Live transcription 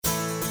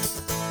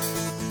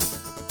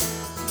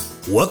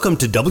Welcome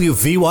to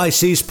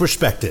WVYC's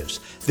Perspectives.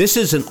 This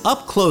is an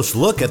up-close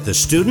look at the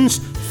students,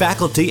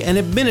 faculty, and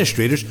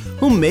administrators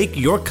who make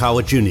your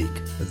college unique.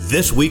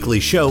 This weekly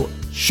show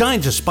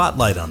shines a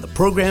spotlight on the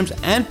programs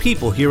and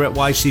people here at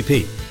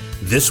YCP.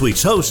 This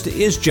week's host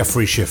is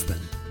Jeffrey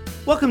Schiffman.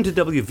 Welcome to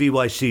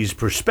WVYC's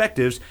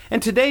Perspectives,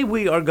 and today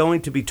we are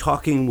going to be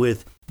talking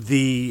with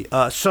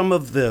some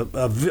of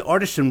the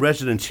artists in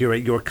residence here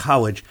at your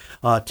college,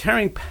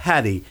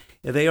 Padi.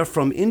 They are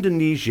from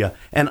Indonesia,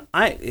 and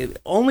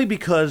only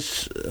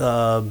because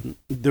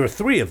there are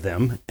three of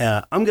them,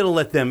 I'm going to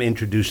let them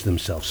introduce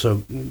themselves.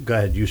 So go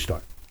ahead, you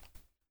start.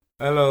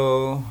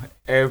 Hello,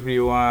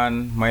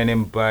 everyone. My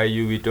name is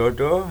Bayu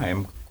Widodo.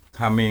 I'm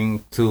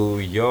coming to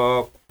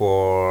York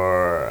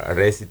for a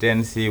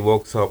residency,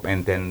 workshop,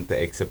 and then the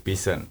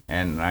exhibition,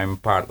 and I'm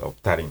part of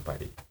Padi.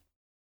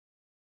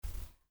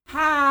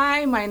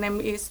 Hi, my name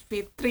is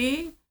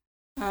Fitri.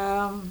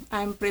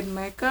 I'm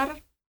printmaker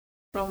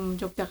from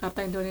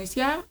Yogyakarta,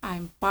 Indonesia.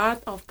 I'm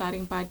part of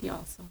Padi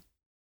also.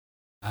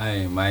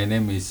 Hi, my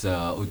name is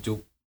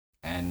Ucup,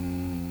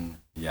 and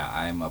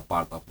I'm a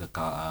part of the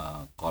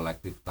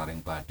collective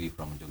Padi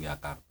from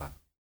Yogyakarta.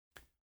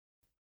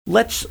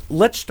 Let's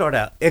start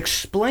out.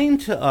 Explain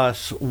to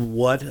us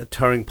what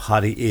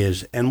Padi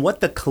is and what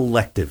the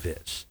collective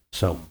is.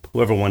 So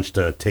whoever wants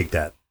to take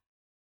that.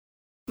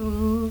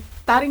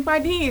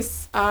 Padi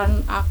is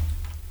an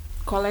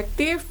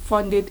collective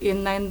founded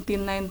in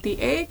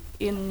 1998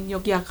 in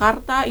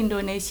Yogyakarta,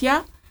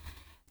 Indonesia.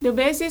 The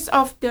basis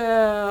of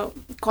the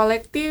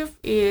collective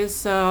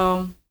is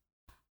art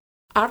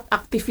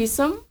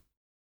activism,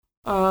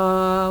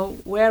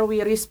 where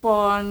we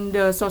respond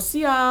the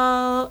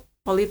social,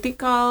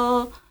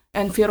 political,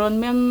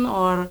 environment,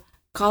 or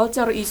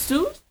culture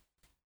issues.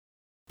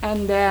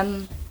 And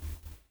then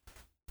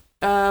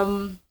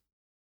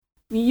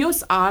we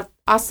use art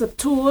as a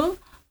tool,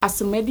 as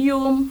a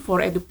medium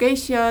for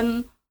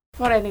education,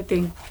 for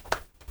anything.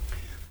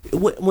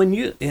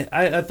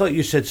 I thought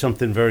you said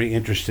something very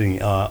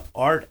interesting.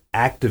 Art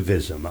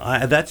activism.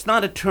 That's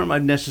not a term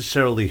I've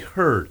necessarily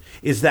heard.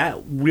 Is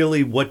that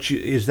really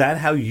is that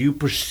how you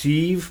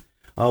perceive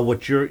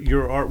what your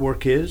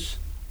artwork is?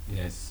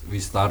 Yes, we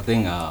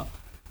starting.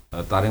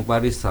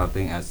 Padi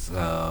starting as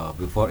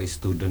before a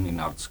student in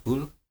art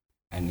school,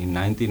 and in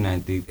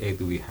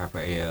 1998 we have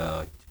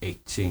a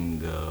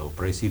exchange the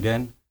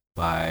president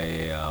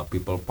by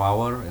people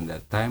power in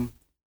that time,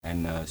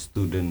 and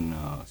student,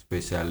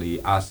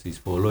 especially us, is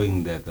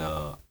following that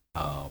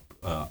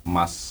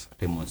mass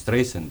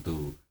demonstration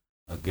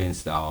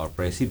against our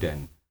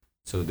president.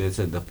 So that's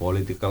the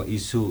political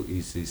issue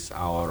is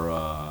our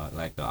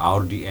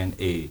our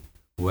DNA,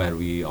 where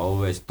we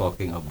always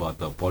talking about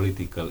the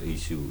political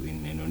issue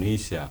in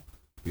Indonesia,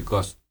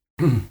 because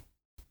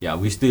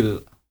we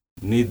still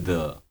need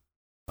the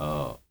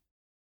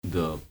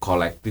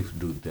collective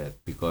do that,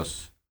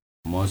 because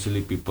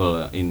mostly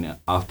people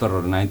after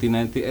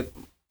 1998,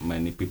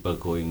 many people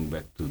going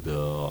back to the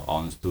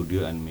own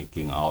studio and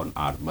making own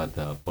art, but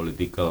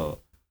political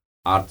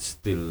art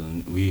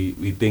still we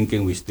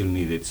thinking we still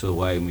need it. So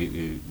why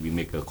we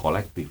make a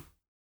collective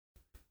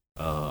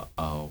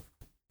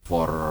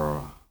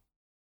for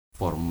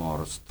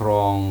more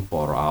strong,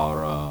 for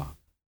our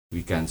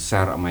we can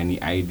share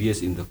many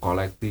ideas in the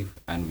collective,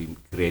 and we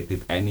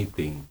created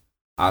anything.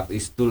 Art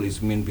is tool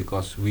is mean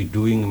because we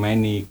doing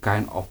many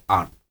kind of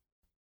art,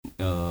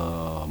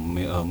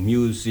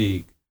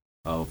 music,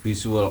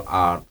 visual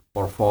art,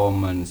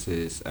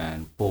 performances,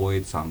 and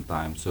poets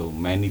sometimes. So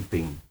many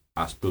things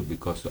as tool,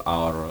 because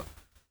our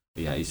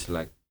it's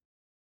like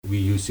we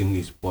using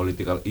this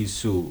political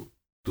issue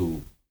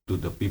to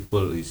the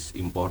people is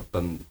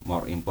important,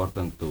 more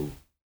important to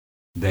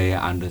they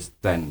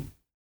understand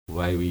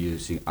why we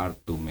using art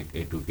to make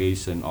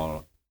education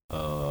or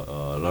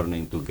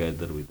learning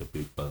together with the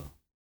people.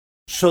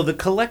 So the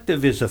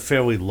collective is a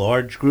fairly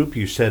large group.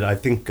 You said, I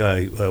think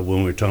when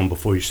we were talking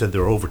before, you said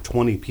there are over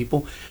 20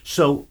 people.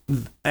 So,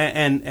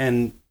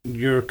 and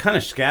you're kind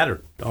of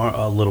scattered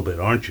a little bit,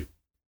 aren't you?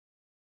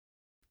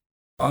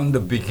 On the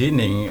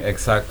beginning,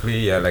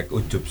 exactly like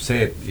Ucup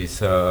said,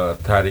 is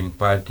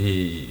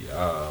Padi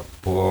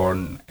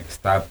born,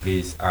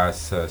 established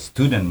as a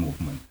student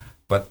movement.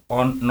 But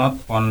not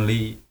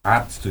only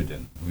art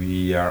student,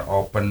 we are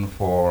open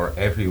for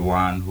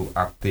everyone who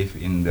active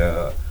in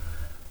the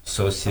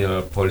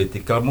social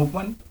political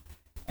movement.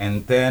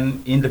 And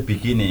then in the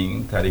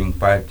beginning,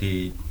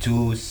 Padi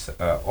choose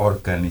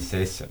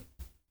organization.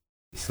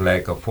 It's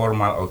like a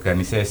formal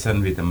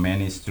organization with a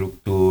many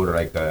structure,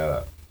 like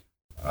a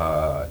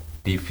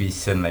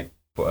division, like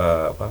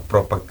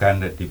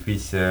propaganda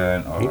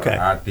division or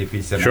art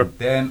division. Sure. And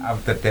then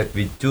after that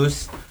we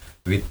trust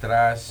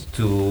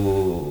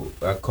to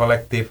a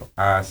collective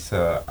as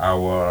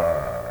our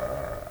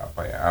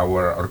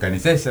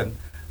organization,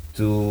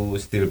 to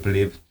still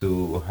believe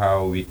to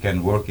how we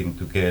can working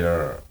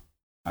together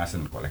as a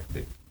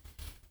collective.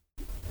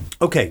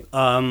 Okay,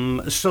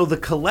 so the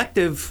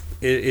collective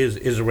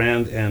is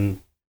around, and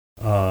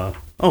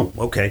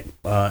Okay.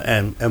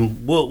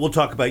 And we'll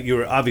talk about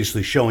your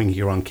obviously showing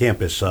here on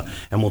campus,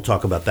 and we'll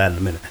talk about that in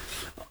a minute.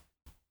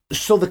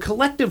 So the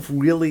collective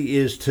really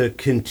is to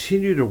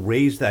continue to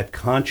raise that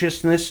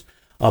consciousness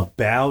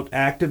about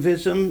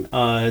activism.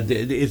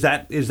 Is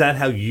that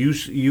how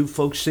you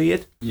folks see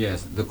it?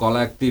 Yes, the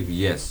collective.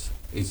 Yes,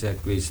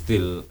 exactly.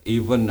 Still,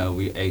 even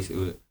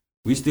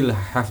we still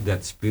have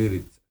that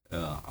spirit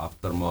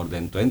after more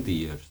than 20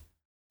 years.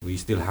 We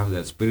still have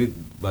that spirit,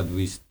 but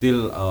we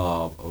still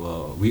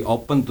we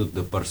open to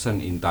the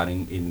person in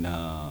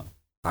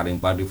Taring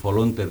Padi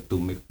volunteer to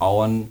make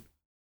own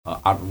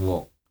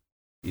artwork.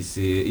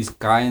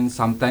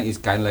 Sometimes it's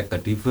kind like a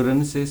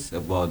differences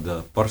about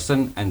the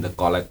person and the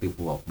collective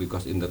work,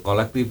 because in the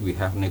collective we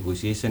have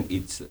negotiation.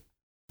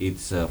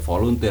 It's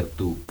volunteer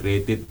to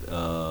create it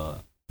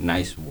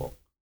nice work.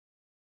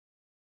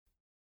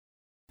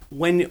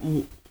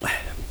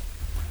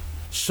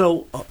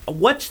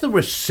 What's the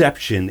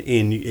reception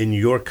in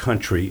your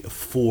country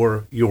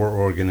for your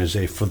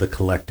organization, for the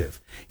collective?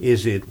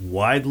 Is it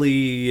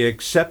widely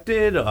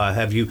accepted?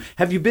 Have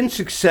you been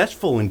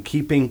successful in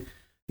keeping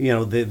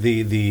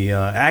the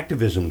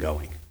activism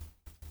going?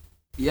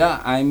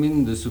 Yeah, I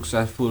mean the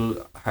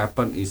successful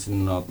happen is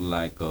not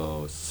like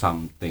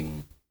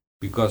something,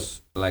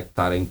 because like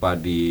Taring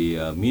Padi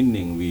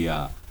meaning we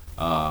are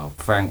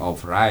fang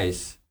of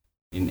rice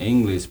in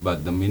English,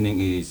 but the meaning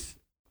is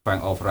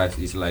fang of rice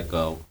is like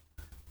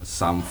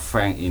some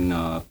fang in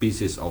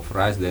pieces of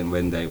rice. Then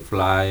when they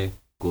fly,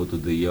 go to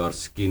your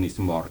skin is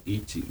more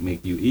itchy,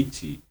 make you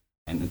itchy,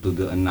 and to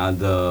the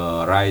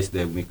another rice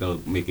they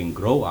making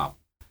grow up.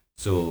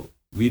 So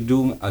we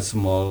do a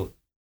small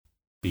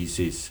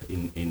pieces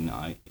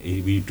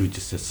we do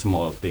just a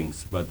small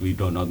things, but we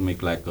do not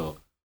make like a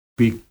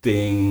big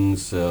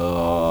things.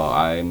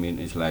 I mean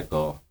it's like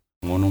a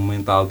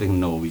monumental thing.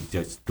 No, we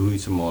just do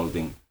small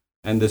thing,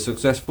 and the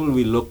successful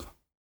we look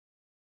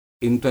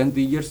in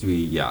 20 years.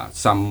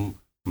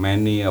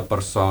 Many a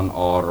person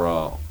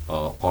or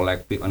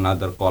collective,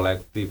 another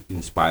collective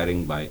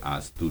inspiring by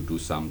us to do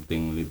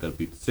something little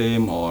bit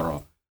same,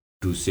 or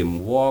do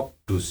same walk,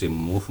 do same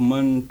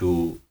movement,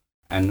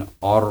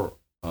 or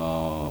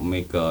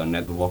make a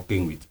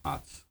networking with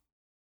us.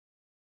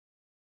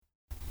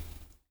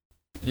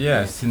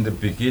 Yes, in the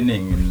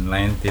beginning in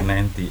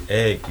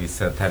 1998,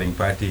 Taring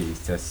Padi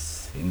is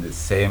just in the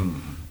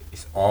same.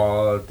 It's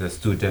all the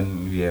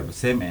student. We have the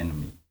same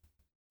enemy.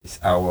 It's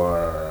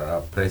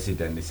our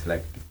president. It's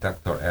like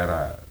dictator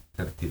era,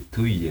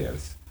 32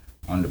 years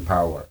on the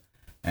power.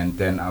 And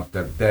then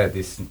after that,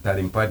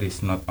 Taring Padi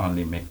is not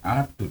only make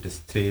art to the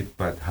street,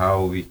 but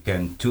how we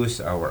can choose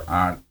our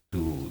art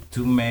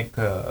to make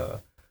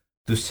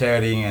to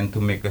sharing and to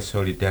make a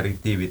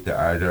solidarity with the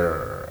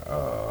other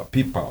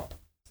people.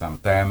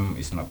 Sometimes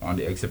it's not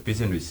only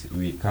exhibition.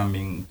 We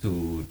coming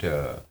to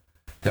the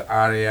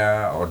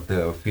area or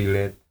the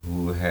village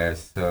who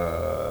has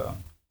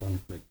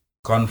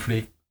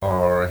conflict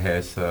or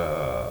has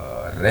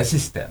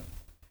resistance.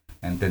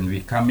 And then we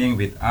coming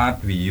with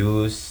art we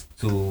use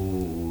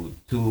to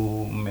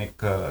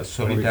make a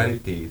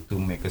solidarity, to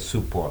make a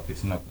support.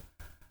 It's not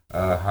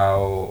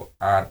how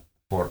art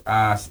for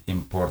us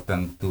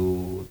important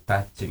to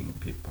touching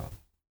people.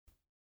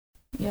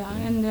 Yeah,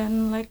 and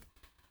then like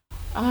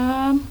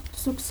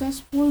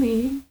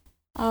successfully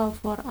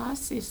for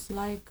us is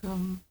like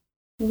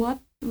what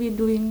we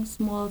doing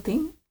small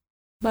thing,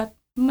 but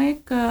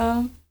make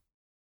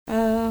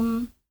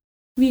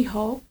we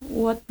hope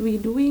what we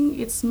doing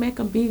is make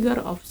a bigger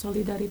of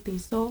solidarity,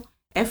 so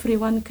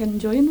everyone can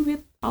join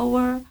with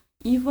our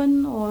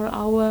event or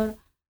our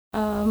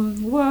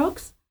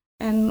works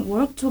and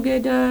work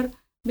together,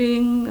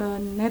 being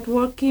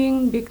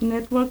big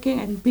networking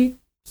and big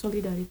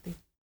solidarity.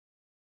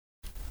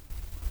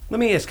 Let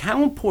me ask,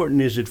 how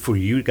important is it for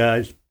you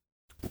guys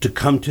to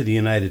come to the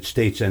United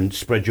States and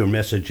spread your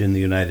message in the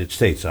United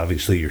States?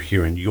 Obviously, you're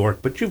here in New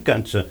York, but you've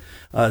gone to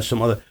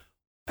some other.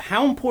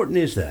 How important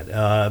is that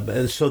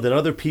so that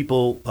other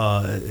people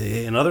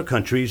in other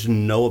countries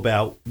know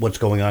about what's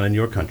going on in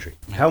your country?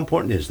 How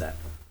important is that?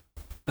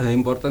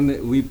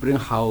 Important, we bring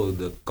how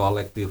the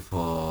collective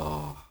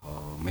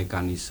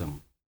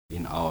mechanism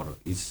in our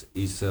is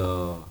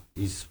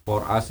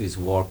for us is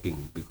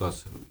working,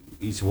 because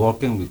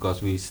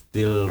we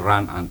still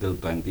run until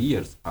 20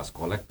 years as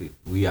collective.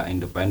 We are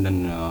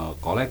independent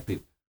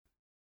collective,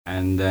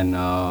 and then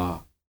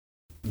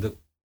the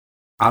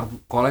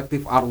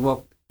collective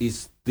artwork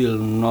is still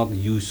not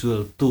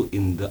usual too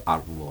in the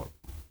art world.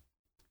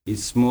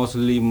 It's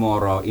mostly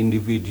more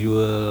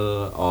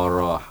individual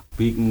or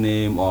big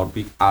name or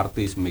big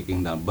artist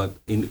making that. But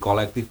in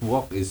collective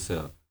work is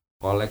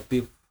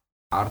collective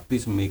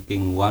artists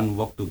making one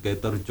work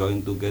together,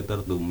 join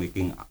together to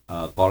making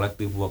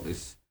collective work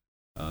is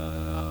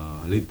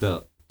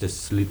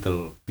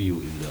little few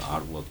in the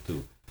artwork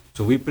too.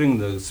 So we bring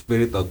the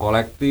spirit of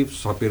collective,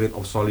 spirit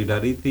of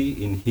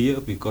solidarity in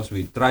here, because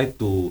we try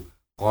to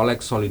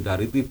collect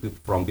solidarity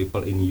from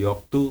people in New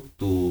York too.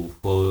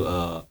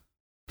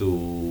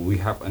 We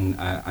have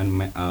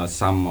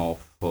some of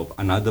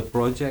another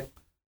project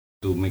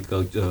to make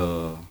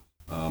a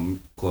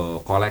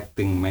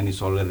collecting many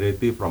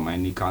solidarity from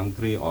any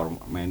country or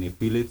many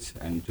village,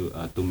 and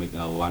to make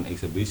one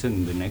exhibition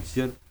in the next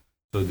year.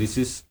 So this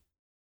is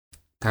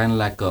kind of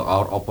like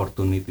our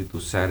opportunity to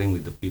sharing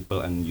with the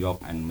people in York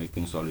and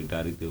making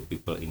solidarity with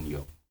people in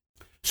York.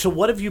 So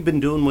what have you been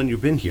doing when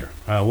you've been here?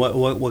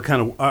 What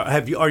kind of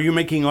are you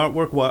making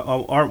artwork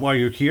while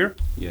you're here?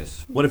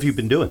 Yes. What have you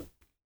been doing?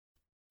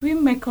 We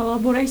make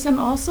collaboration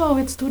also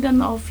with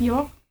students of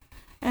York,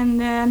 and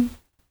then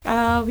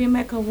we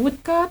make a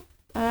woodcut.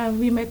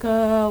 We make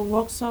a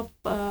workshop,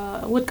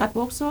 woodcut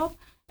workshop,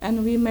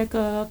 and we make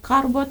a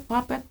cardboard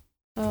puppet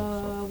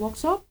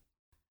workshop.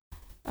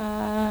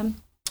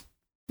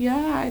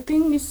 Yeah, I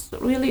think it's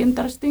really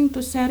interesting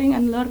to sharing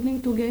and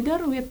learning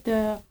together with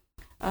the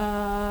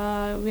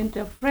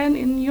friend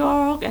in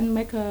York and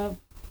make a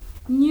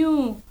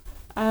new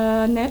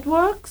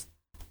networks.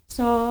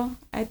 So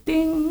I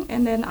think,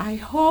 and then I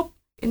hope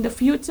in the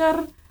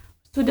future,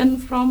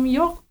 students from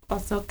York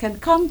also can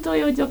come to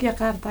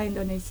Yogyakarta,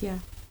 Indonesia.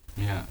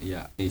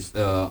 Yeah. It's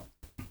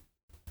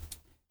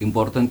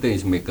important thing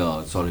is make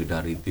a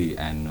solidarity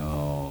and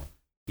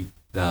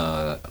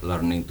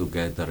learning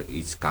together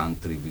each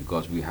country,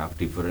 because we have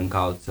different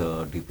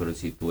culture, different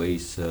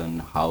situation,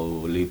 how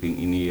living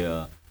in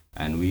here,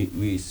 and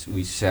we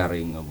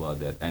sharing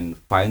about that and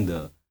find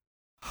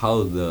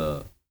how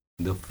the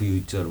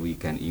future we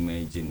can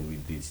imagine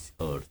with this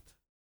earth.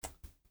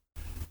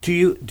 Do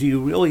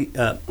you really?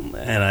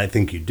 And I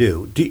think you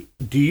do.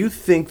 Do you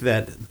think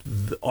that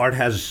the art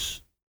has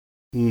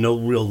no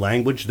real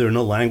language? There are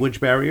no language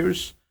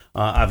barriers.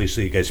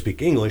 Obviously, you guys speak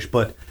English,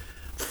 but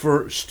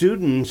for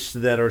students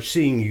that are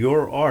seeing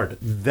your art,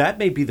 that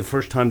may be the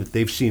first time that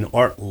they've seen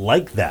art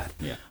like that.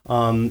 Yeah.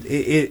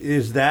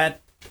 Is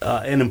that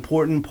an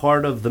important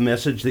part of the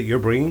message that you're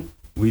bringing?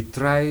 We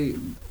try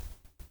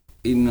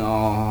in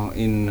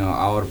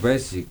our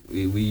basic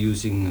we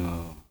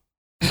using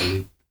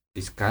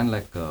it's kind of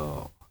like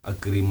a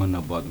agreement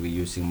about we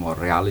using more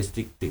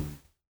realistic thing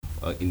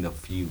in the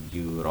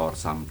figure or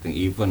something.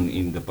 Even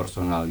in the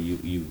personal,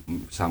 you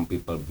some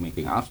people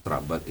making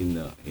abstract, but in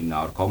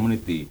our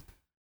community,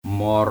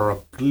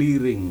 more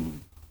clearing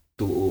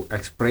to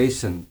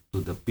expression to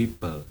the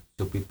people,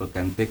 so people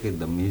can take it.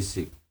 The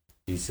music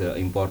is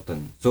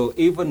important. So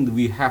even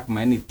we have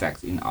many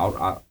texts in our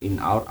art,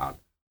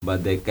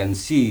 but they can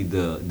see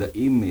the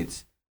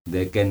image.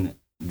 They can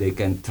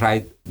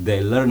try.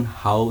 They learn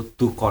how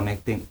to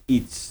connecting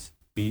each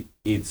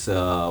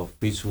visual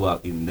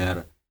in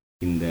their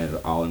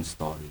own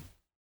story.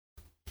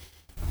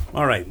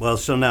 All right. Well,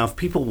 so now if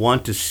people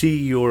want to see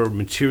your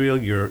material,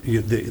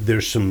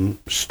 there's some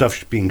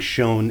stuff being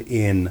shown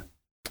in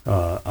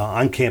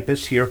on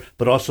campus here,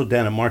 but also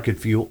down at Market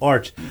View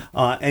Arts.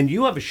 And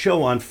you have a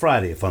show on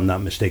Friday, if I'm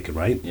not mistaken,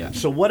 right? Yeah.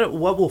 So what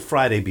will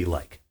Friday be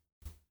like?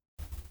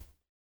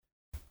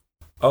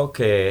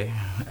 Okay,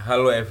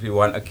 hello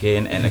everyone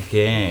again and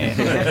again.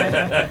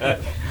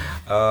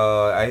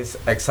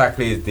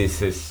 Exactly,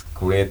 this is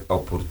great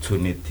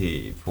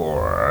opportunity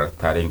for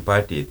Taring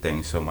Padi.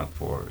 Thanks so much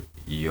for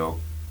your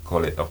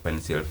College of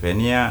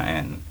Pennsylvania,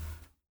 and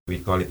we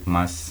call it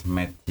Mas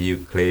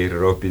Matthew Clay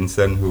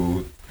Robinson,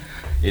 who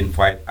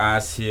invite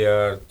us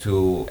here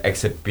to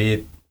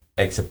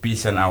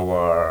exhibition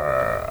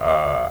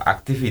our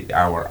activity,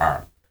 our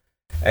art.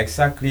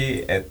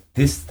 Exactly at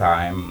this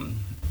time,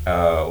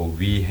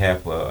 we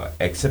have an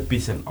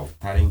exhibition of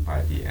Taring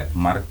Padi at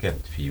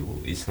Market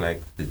View. It's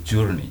like the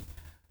journey.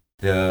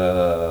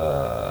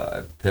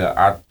 The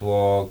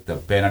artwork, the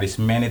banner is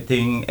many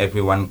things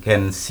everyone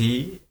can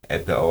see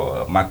at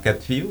the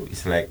Market View.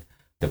 It's like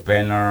the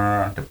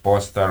banner, the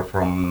poster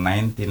from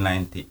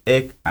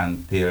 1998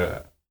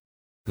 until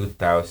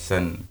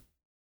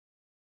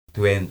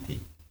 2020.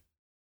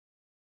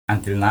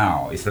 Until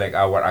now, it's like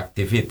our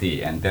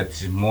activity, and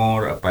that's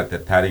more about the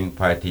Taring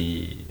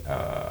Padi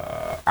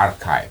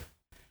archive.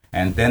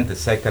 And then the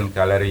second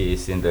gallery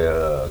is in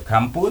the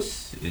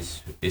campus.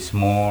 Is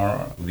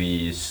more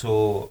we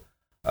show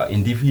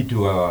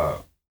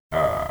individual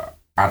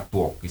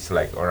artwork. It's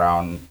like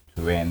around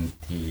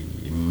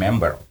 20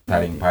 members of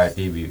Taring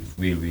Padi.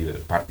 We will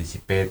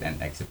participate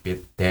and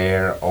exhibit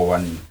their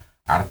own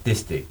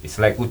artistic. It's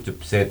like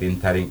Ucup said, in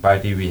Taring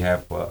Padi we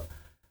have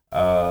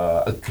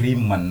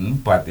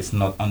agreement, but it's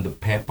not on the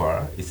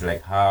paper. It's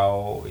like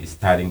how is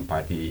Taring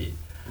Padi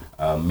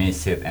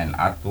message and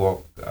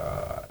artwork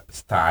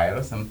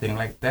style, something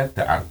like that,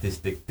 the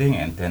artistic thing,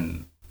 and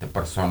then the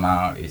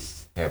personal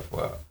is have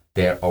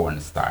their own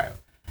style.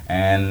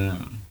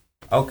 And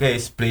okay,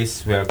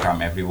 please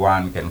welcome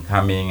everyone can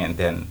coming and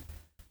then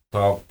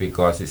talk,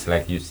 because it's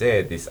like you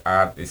said, this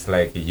art is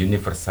like a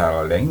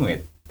universal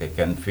language. They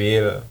can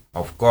feel,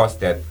 of course,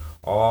 that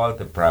all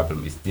the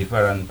problem is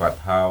different, but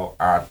how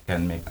art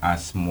can make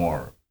us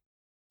more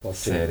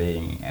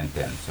sharing and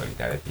then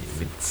solidarity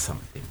with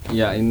something.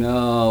 Yeah, in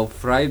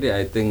Friday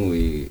I think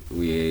we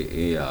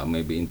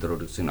maybe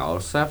introducing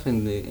ourselves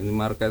in the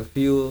Market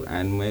View,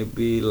 and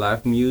maybe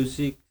live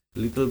music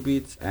little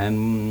bit,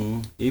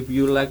 and if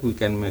you like we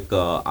can make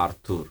a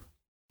art tour.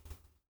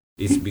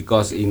 It's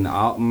because in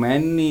our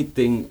many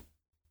thing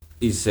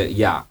is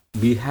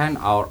behind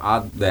our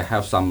art they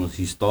have some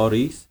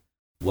histories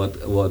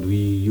what we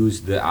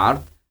use the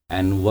art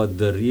and what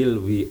the real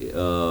we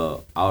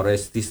our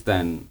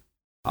resistance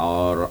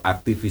our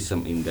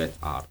activism in that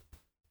art.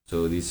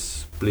 So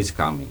this please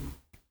coming.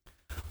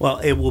 Well,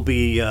 it will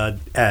be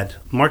at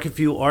Market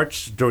View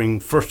Arts during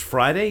First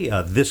Friday,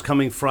 this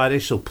coming Friday,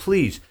 so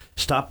please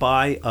stop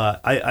by.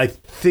 I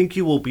think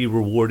you will be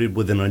rewarded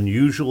with an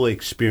unusual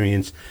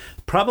experience,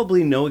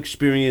 probably no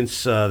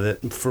experience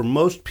that for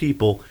most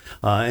people,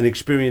 an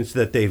experience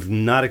that they've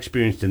not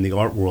experienced in the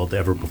art world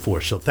ever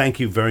before. So thank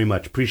you very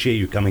much. Appreciate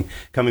you coming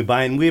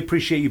by, and we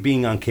appreciate you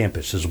being on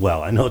campus as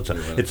well. I know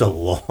it's a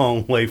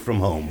long way from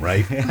home,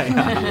 right?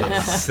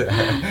 Yes.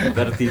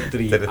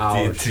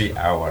 33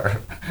 hours.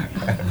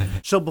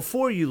 So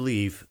before you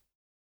leave,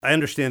 I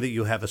understand that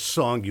you have a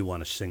song you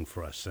want to sing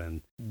for us,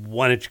 and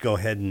why don't you go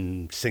ahead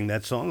and sing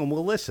that song and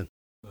we'll listen.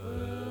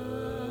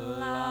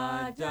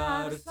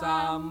 Belajar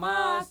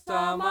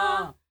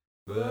sama-sama,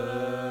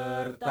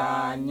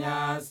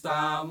 bertanya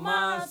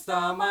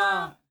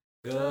sama-sama,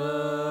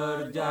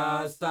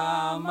 kerja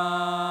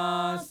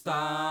sama-sama.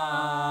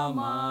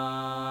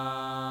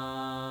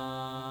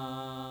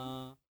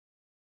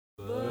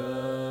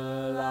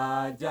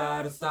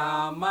 Belajar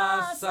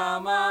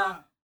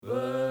sama-sama,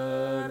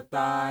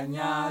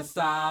 bertanya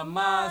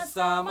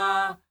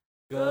sama-sama,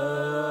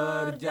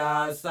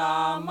 kerja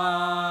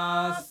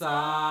sama-sama.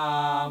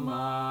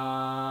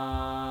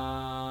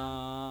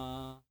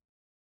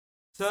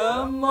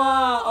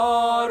 Semua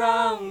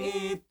orang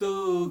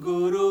itu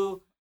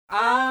guru,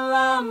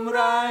 alam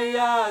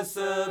raya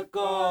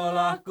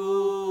sekolahku,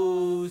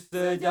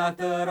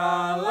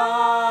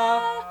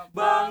 sejahteralah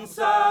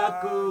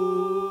bangsaku.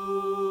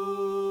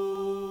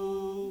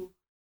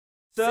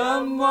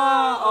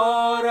 Semua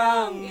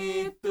orang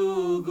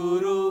itu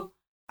guru,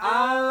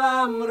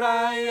 alam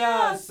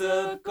raya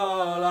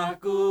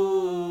sekolahku,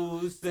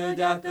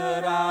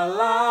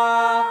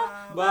 sejahteralah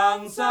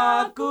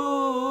bangsaku.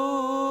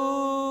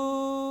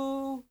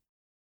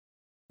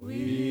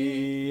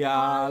 We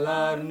are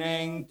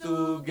learning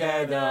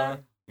together,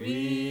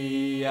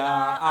 we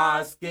are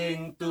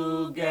asking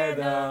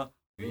together,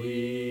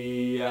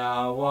 we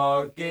are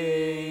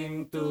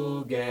working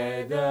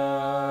together.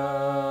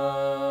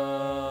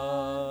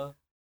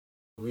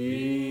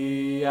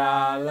 We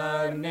are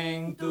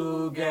learning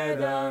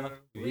together,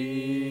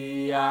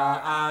 we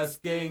are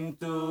asking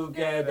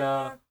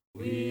together,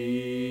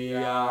 we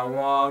are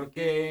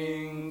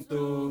working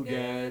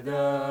together.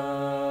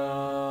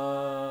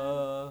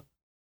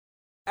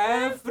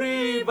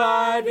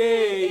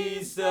 Everybody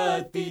is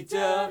a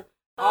teacher,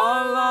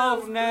 all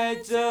of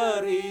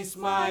nature is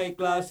my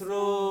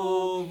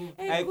classroom,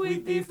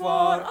 equity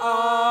for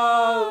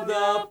all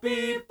the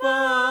people.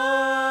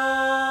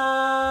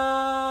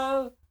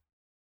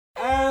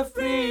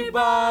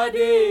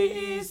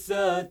 Everybody is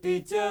a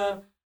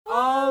teacher,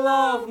 all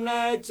of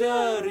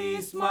nature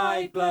is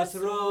my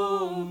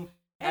classroom,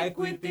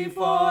 equity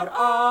for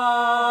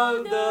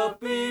all the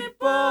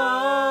people.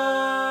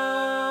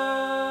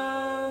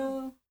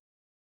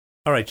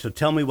 All right, so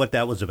tell me what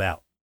that was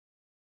about.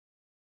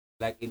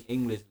 Like in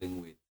English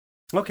language.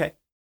 Okay.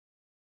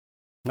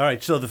 All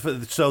right, so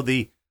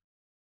the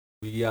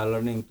we are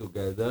learning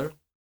together,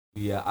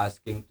 we are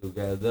asking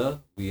together,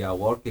 we are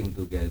working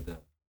together.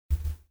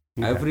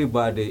 Okay.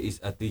 Everybody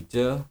is a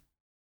teacher,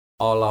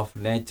 all of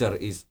nature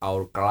is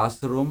our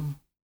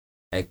classroom,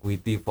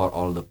 equity for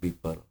all the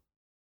people.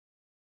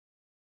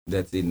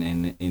 That's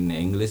in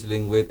English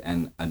language,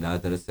 and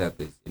another set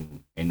is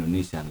in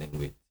Indonesian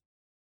language.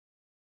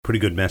 Pretty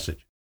good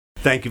message.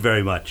 Thank you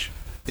very much.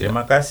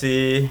 Terima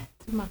kasih.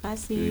 Terima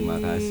kasih. Terima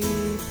kasih.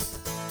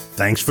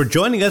 Thanks for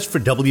joining us for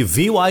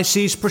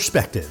WVYC's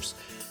Perspectives.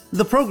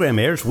 The program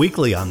airs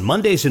weekly on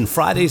Mondays and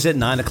Fridays at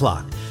 9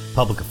 o'clock.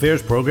 Public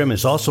Affairs program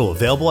is also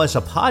available as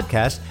a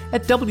podcast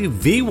at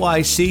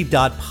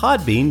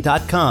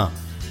wvyc.podbean.com.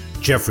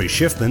 Jeffrey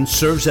Schiffman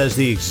serves as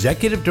the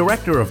Executive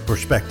Director of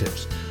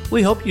Perspectives.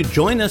 We hope you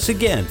join us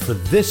again for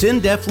this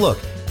in-depth look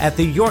at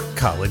the York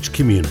College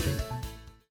community.